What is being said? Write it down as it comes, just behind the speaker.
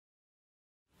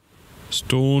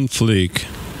Stone flake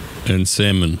and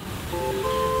salmon.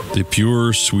 The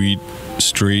pure, sweet,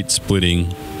 straight splitting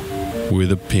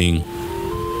with a ping.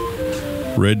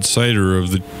 Red cider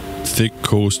of the thick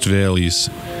coast valleys.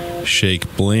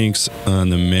 Shake blanks on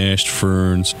the mashed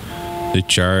ferns, the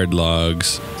charred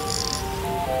logs.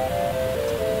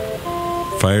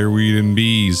 Fireweed and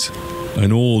bees,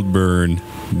 an old burn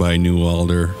by New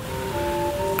Alder.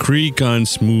 Creek on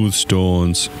smooth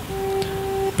stones.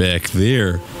 Back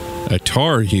there, a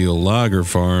Tar Heel lager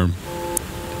farm.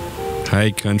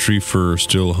 High country fir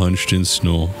still hunched in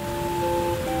snow.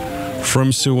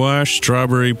 From Siwash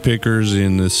strawberry pickers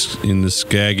in the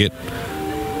Skagit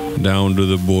down to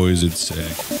the boys at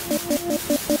Sac.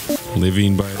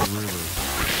 Living by the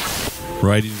river.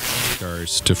 Riding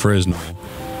cars to Fresno.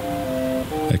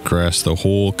 Across the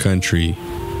whole country.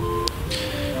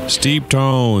 Steep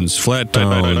towns, flat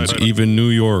towns, even New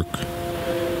York.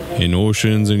 And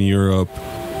oceans in Europe.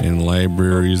 And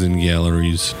libraries and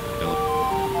galleries.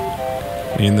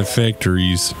 In the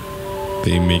factories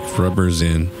they make rubbers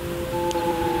in.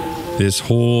 This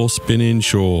whole spinning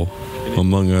show,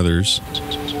 among others,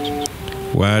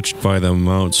 watched by the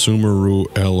Mount Sumeru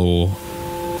LO.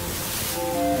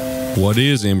 What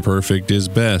is imperfect is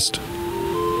best.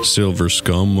 Silver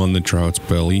scum on the trout's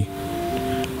belly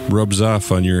rubs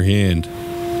off on your hand.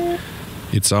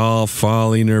 It's all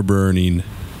falling or burning.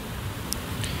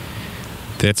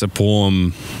 That's a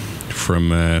poem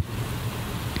from a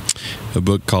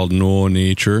book called No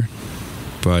Nature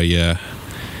by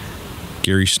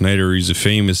Gary Snyder. He's a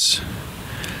famous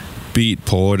beat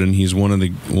poet, and he's one of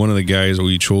the guys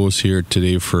we chose here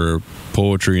today for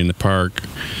Poetry in the Park.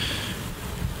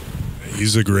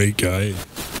 He's a great guy.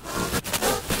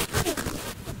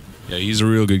 Yeah, he's a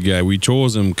real good guy. We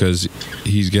chose him because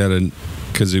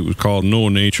it was called No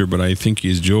Nature, but I think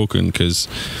he's joking because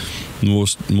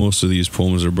most of these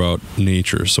poems are about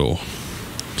nature, so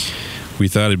we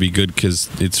thought it'd be good because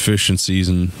it's fishing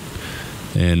season,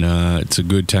 and it's a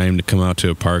good time to come out to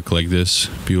a park like this,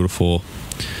 beautiful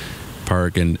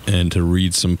park, and to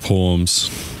read some poems.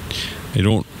 I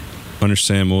don't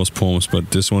understand most poems, but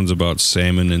this one's about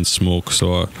salmon and smoke,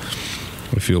 so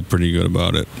I feel pretty good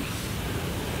about it.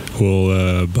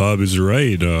 Well, Bob is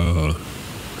right.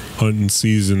 Hunting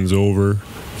season's over,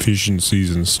 fishing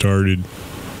season started,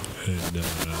 and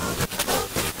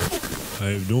I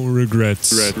have no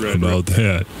regrets about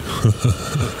that.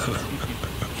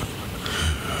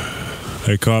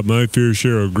 I caught my fair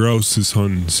share of grouse this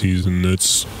hunting season.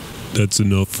 That's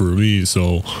enough for me.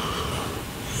 So,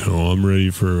 I'm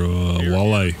ready for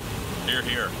walleye.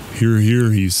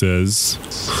 Here, he says.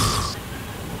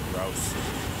 Grouse.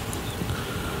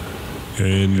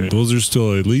 And those are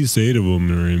still at least 8 of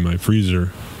them are in my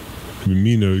freezer. I've been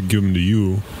meaning to give them to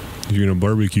you. If you're gonna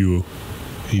barbecue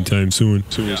anytime soon.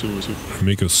 Or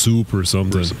make a soup or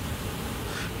something.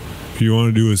 If you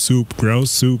want to do a soup, grouse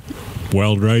soup,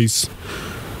 wild rice,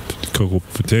 a couple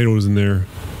potatoes in there.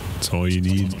 That's all you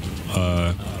need.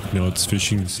 It's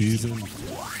fishing season. And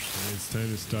it's time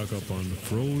to stock up on the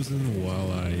frozen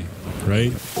walleye,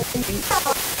 right?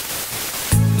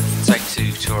 Take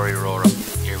 2, Tori Aurora.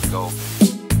 Here we go.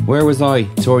 Where was I,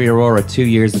 Tori Aurora, 2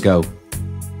 years ago?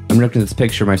 I'm looking at this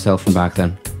picture of myself from back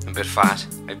then. I'm a bit fat.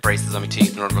 I have braces on my teeth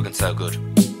and not looking so good.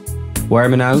 Where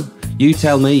am I now? You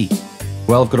tell me.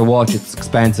 Well, I've got a watch, it's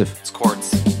expensive. It's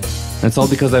quartz. And it's all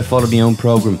because I followed my own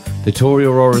program, the Tori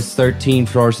Aurora's 13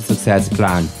 Floors to Success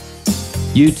plan.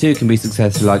 You too can be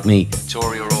successful like me.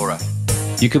 Tori Aurora.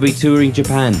 You could be touring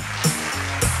Japan.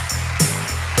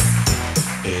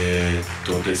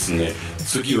 ですね、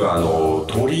次は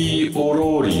トリオ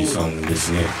ローリーさんで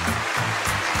すね。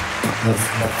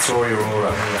That's Tori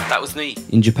Aurora. That was me.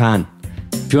 In Japan.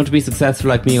 If you want to be successful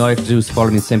like me, all you have to do is follow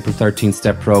me simple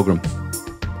 13-step program.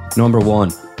 Number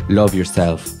 1, love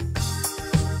yourself.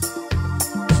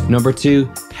 Number 2,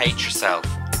 hate yourself.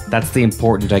 That's the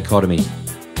important dichotomy.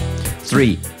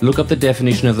 3, look up the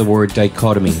definition of the word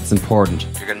dichotomy. It's important.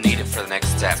 You're going to need it for the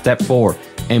next step. Step 4,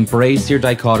 embrace your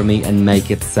dichotomy and make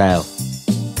it sell.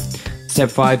 Step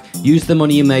 5, use the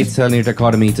money you made selling your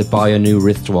dichotomy to buy a new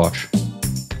wristwatch.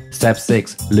 Step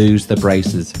 6, lose the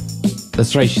braces.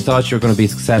 That's right, you thought you were going to be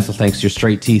successful thanks to your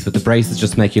straight teeth, but the braces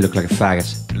just make you look like a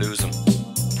faggot. Lose them.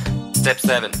 Step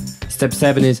 7. Step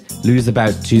 7 is lose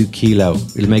about 2 kilo.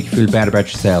 It'll make you feel better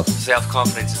about yourself.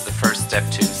 Self-confidence is the first step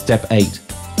too. Step 8.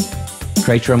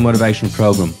 Create your own motivational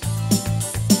program.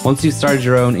 Once you've started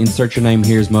your own Insert Your Name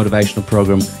Here's motivational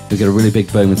program, you'll get a really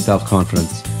big boom in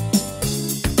self-confidence.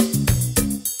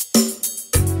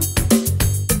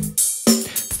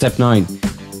 Step 9.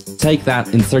 Take that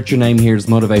Insert Your Name Here's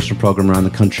motivational program around the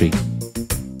country.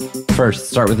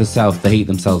 First, start with the south. They hate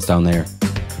themselves down there.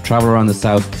 Travel around the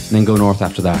south and then go north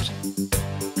after that.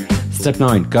 Step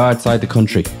 9. Go outside the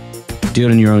country. Do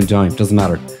it on your own dime. Doesn't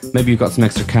matter. Maybe you've got some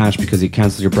extra cash because you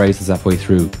cancelled your braces halfway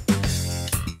through.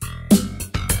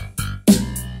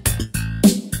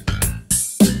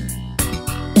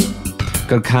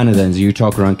 Go to Canada and do your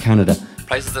talk around Canada.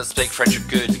 Places that speak French are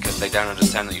good because they don't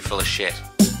understand that you're full of shit.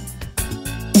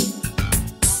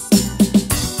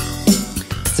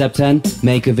 Step 10.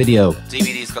 Make a video.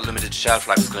 DVD's got limited shelf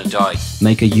life, it's gonna die.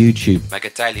 Make a YouTube. Make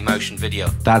a daily motion video.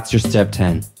 That's your step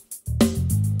 10.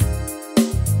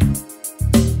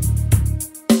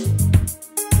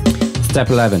 Step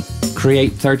 11.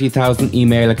 Create 30,000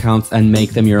 email accounts and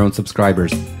make them your own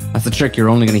subscribers. That's a trick you're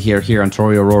only going to hear here on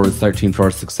Tori Aurora's 13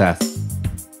 Floors Success.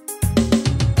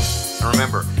 And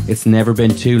remember, it's never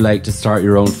been too late to start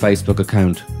your own Facebook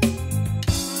account.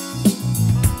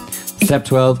 Step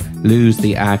 12. Lose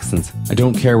the accent. I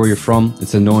don't care where you're from,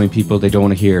 it's annoying people, they don't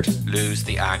want to hear it. lose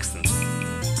the accent.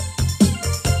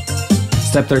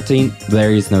 Step 13.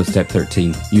 There is no step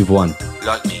 13. You've won.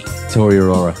 Like me. Tori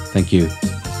Aurora, thank you.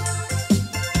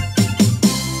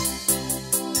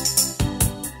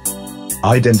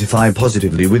 Identify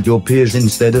positively with your peers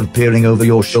instead of peering over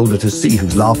your shoulder to see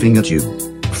who's laughing at you.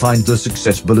 Find the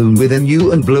success balloon within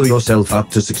you and blow yourself up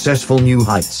to successful new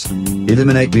heights.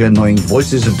 Eliminate the annoying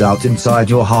voices of doubt inside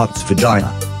your heart's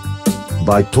vagina.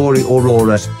 By Tori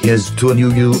Aurora's, here's to a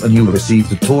new you, and you receive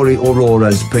the Tori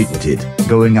Aurora's patented,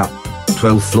 going up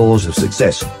 12 floors of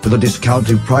success, for the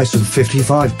discounted price of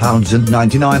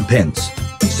 £55.99.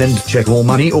 Send check or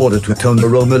money order to Tone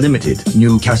Aroma Limited,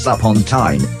 Newcastle upon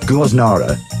Tyne,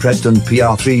 Guasnara, Preston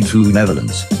PR32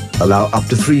 Netherlands. Allow up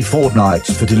to 3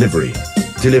 fortnights for delivery.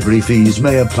 Delivery fees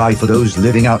may apply for those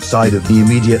living outside of the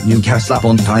immediate Newcastle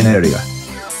upon Tyne area.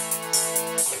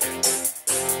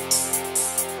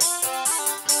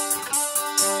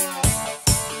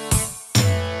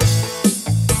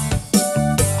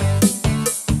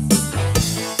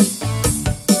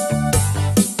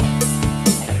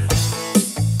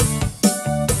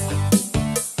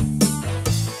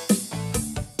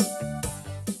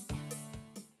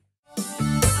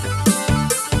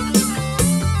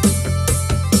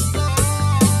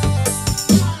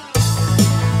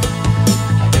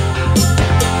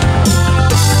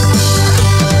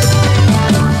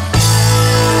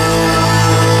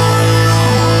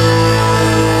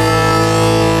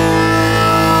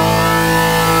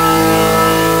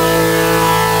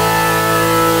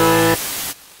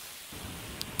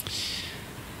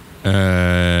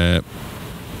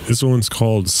 This one's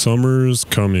called Summer's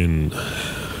Cummin.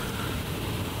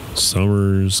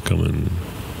 Summer's Cummin.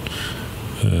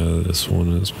 This one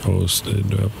is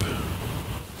posted up.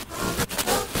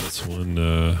 This one,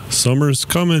 Summer's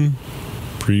Cummin.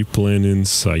 Pre-plan in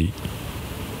sight.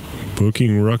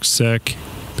 Booking rucksack,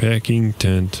 packing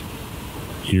tent,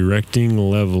 erecting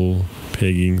level,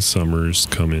 pegging summer's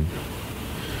coming.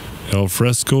 Al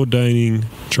fresco dining,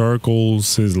 charcoal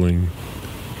sizzling.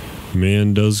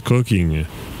 Man does cooking.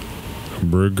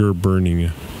 Burger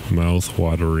burning, mouth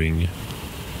watering.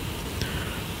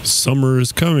 Summer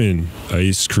is coming,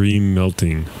 ice cream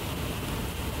melting.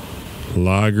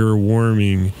 Lager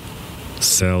warming,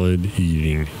 salad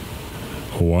eating.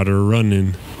 Water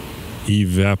running,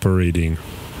 evaporating.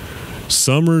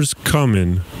 Summer's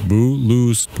coming,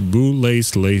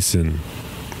 bootlace lacing.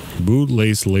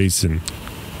 Bootlace lacing.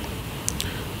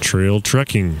 Trail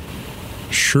trekking.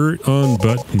 Shirt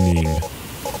unbuttoning.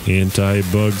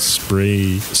 Anti-bug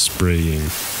spray spraying.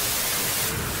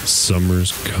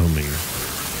 Summer's coming.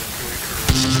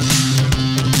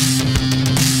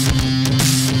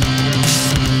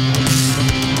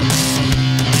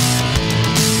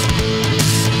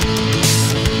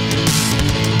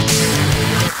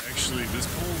 Actually, this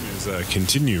poem is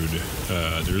continued.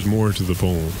 There's more to the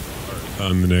poem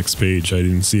on the next page. I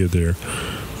didn't see it there.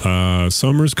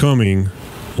 Summer's coming.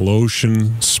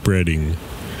 Lotion spreading.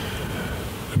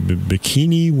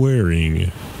 Bikini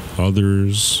wearing,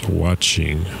 others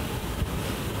watching.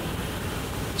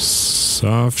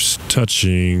 Soft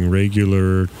touching,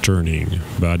 regular turning,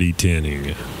 body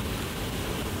tanning.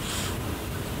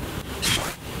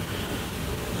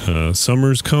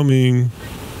 Summer's coming,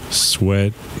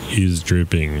 sweat is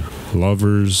dripping.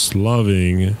 Lovers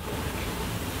loving,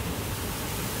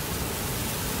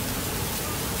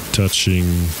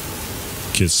 touching,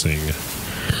 kissing.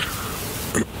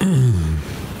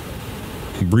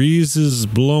 Breeze is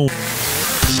blowing.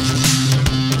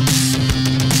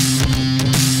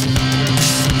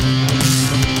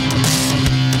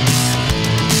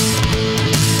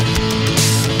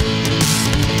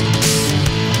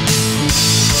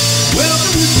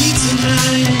 Welcome to Pizza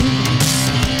Night.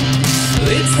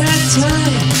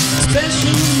 time,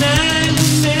 special night,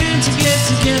 we're meant to get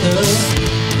together.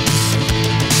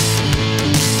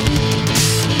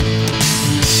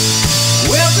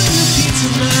 Welcome to pizza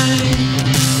night.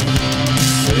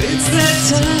 It's that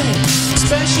time,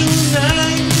 special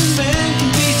night, we're meant to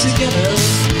be together.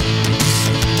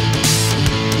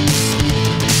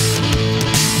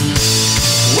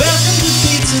 Welcome to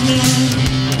pizza night.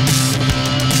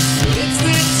 It's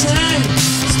that time,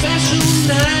 special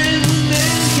night, we're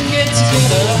meant to get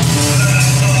together.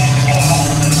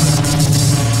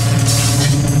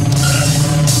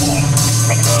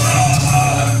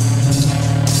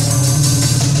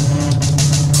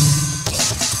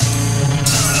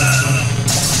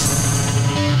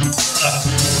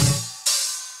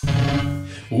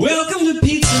 Welcome to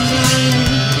pizza night.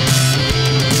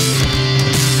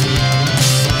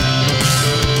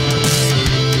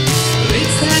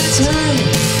 It's that time,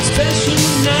 special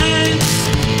night.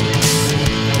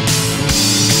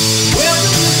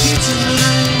 Welcome to pizza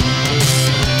night.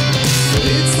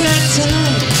 It's that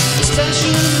time,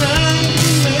 special night. We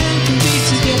men can be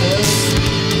together.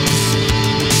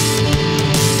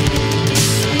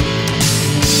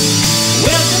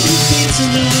 Welcome to pizza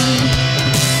night.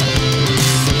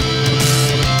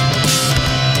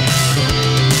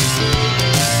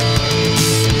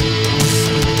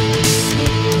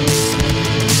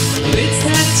 It's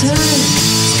that time,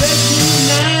 special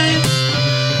night.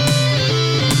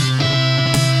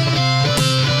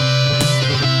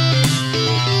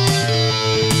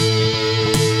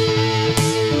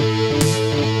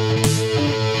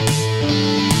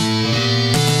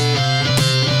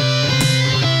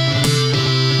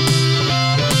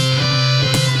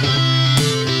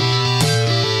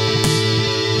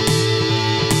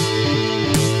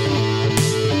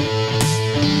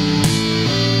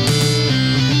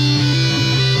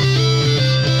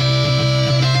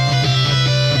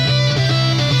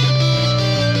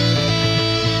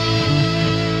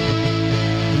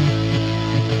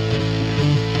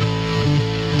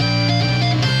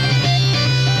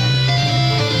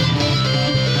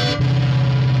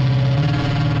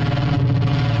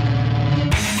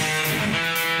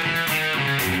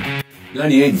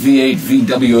 .98 V8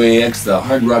 VWAX, the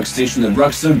hard rock station that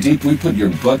rocks so deep we put your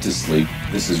butt to sleep.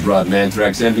 This is Rod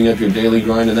Manthrax amping up your daily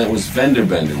grind, and that was Fender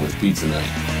Bender with Pizza Night.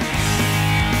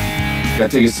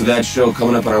 Got tickets to that show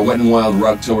coming up on our Wet n Wild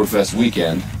Rocktoberfest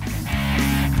weekend.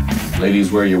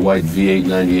 Ladies, wear your white V8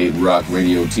 98 Rock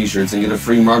radio t-shirts and get a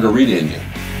free margarita in you.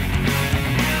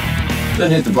 Then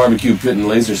hit the barbecue pit and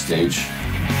laser stage.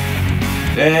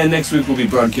 And next week we'll be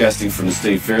broadcasting from the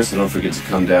State Fair, so don't forget to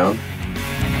come down.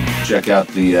 Check out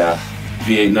the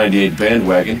V8 98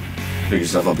 bandwagon. Pick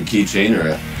yourself up a keychain or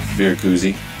a beer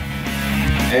koozie.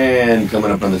 And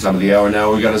coming up on the top of the hour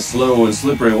now, we got a slow and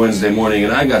slippery Wednesday morning,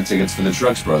 and I got tickets for the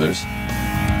Trucks Brothers.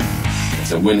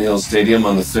 It's at Wynn Hill Stadium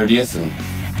on the 30th, and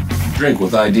drink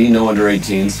with ID, no under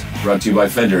 18s. Brought to you by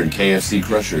Fender and KFC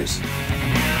Crushers.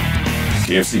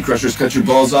 KFC Crushers, cut your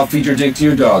balls off, feed your dick to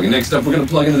your dog. And next up, we're going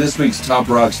to plug into this week's Top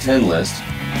Rocks 10 list.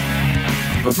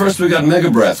 But first, we got Mega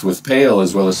Breath with Pale,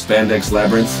 as well as Spandex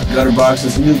Labyrinth, Gutterbox,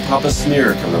 and some new Papa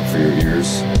Smear coming up for your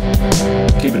ears.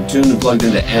 Keep it tuned and plugged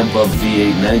into Amp Up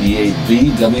V8 98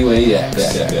 VWAX.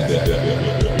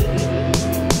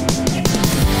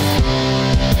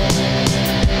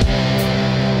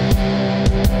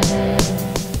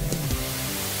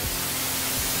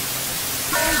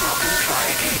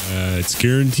 It's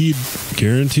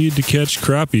guaranteed to catch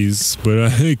crappies, but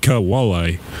I caught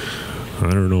walleye. I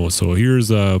don't know. So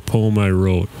here's a poem I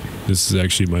wrote. This is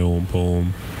actually my own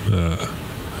poem.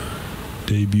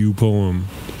 Debut poem.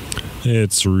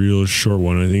 It's a real short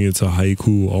one. I think it's a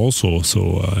haiku also.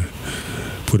 So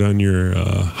put on your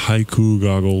haiku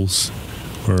goggles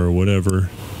or whatever,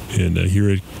 and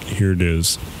here it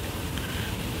is.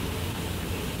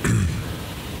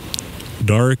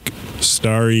 Dark,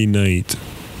 starry night,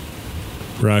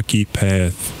 rocky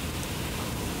path.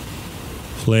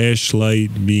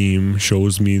 Flashlight beam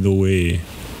shows me the way.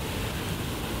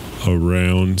 A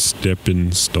round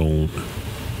stepping stone.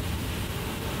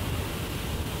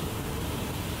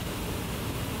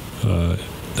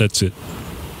 That's it.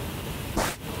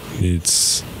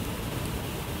 It's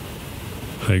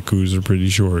haikus are pretty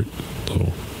short,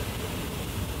 so.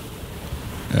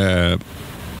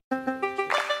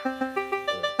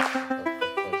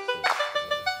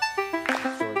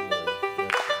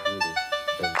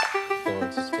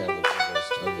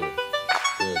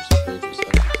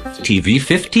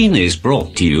 TV15 is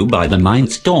brought to you by the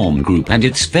Mindstorm Group and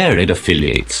its varied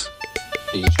affiliates.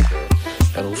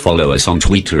 Follow us on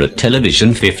Twitter at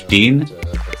Television15.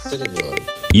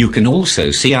 You can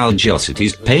also see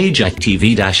Algiosity's page at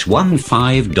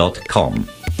tv-15.com.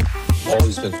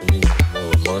 Always been for me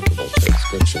more remarkable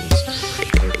transcriptions.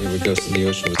 He would go to the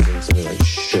ocean with things something like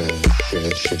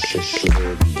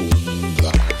boom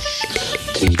bash,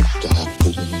 tita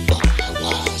boom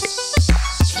bawas,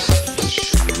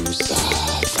 pishusa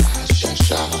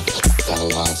shasha,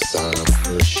 dalasam,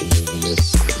 Persian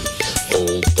missing,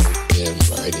 old boatman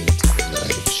riding to the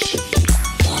night ship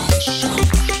basha,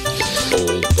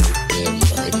 old boatman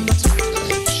riding to the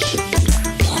night ship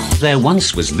basha. There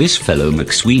once was this fellow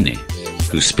McSweeney,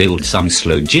 who spilled some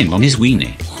slow gin on his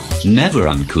weenie. Never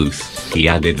uncouth, he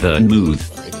added vermouth,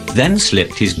 then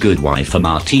slipped his good wife a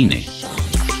martini.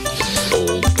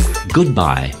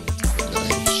 Goodbye.